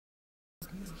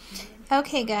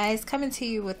Okay guys, coming to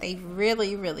you with a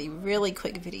really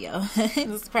quick video. This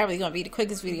is probably going to be the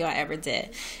quickest video I ever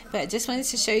did. But just wanted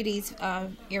to show you these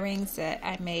earrings that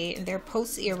I made. They're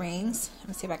post earrings. Let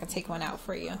me see if I can take one out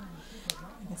for you.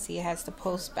 You can see it has the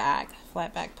post back,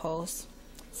 flat back post.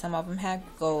 Some of them have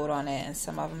gold on it and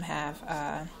some of them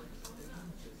have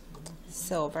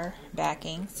silver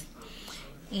backings.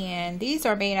 And these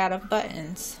are made out of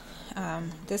buttons.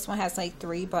 This one has like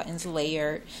 3 buttons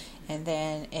layered, and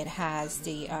then it has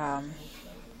the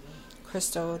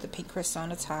crystal, the pink crystal on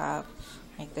the top.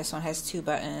 Like this one has 2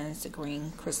 buttons, the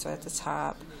green crystal at the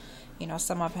top. You know,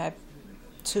 some of them have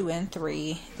 2 and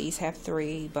 3. These have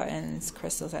 3 buttons,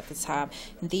 crystals at the top.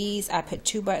 These I put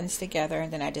 2 buttons together,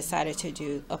 and then I decided to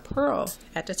do a pearl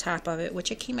at the top of it,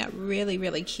 which it came out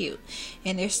really cute.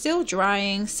 And they're still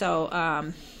drying,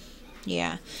 so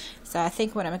yeah. So I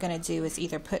think what I'm going to do is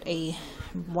either put a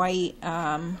white,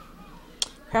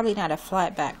 probably not a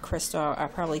flat back crystal. I'll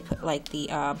probably put like the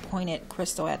pointed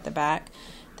crystal at the back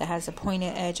that has a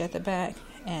pointed edge at the back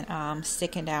and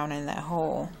sticking down in that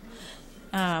hole.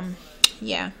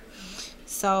 Yeah.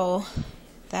 So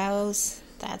that's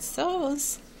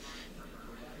those.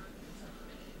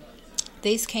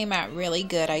 These came out really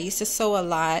good. I used to sew a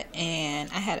lot,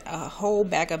 and I had a whole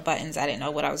bag of buttons I didn't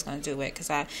know what I was going to do with, because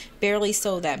I barely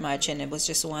sewed that much, and it was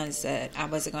just ones that I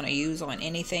wasn't going to use on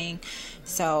anything.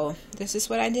 So this is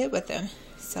what I did with them.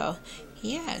 So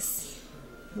yes,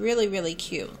 really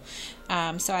cute.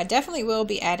 So I definitely will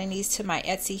be adding these to my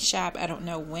Etsy shop. I don't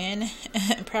know when.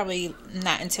 Probably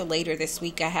not until later this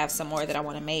week. I have some more that I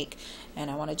want to make, and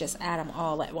I want to just add them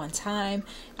all at one time.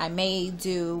 I may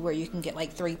do where you can get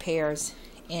like 3 pairs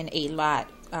in a lot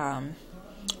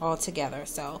all together.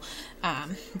 So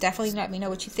definitely let me know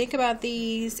what you think about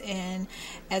these, and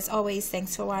as always,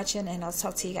 thanks for watching, and I'll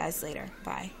talk to you guys later.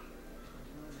 Bye.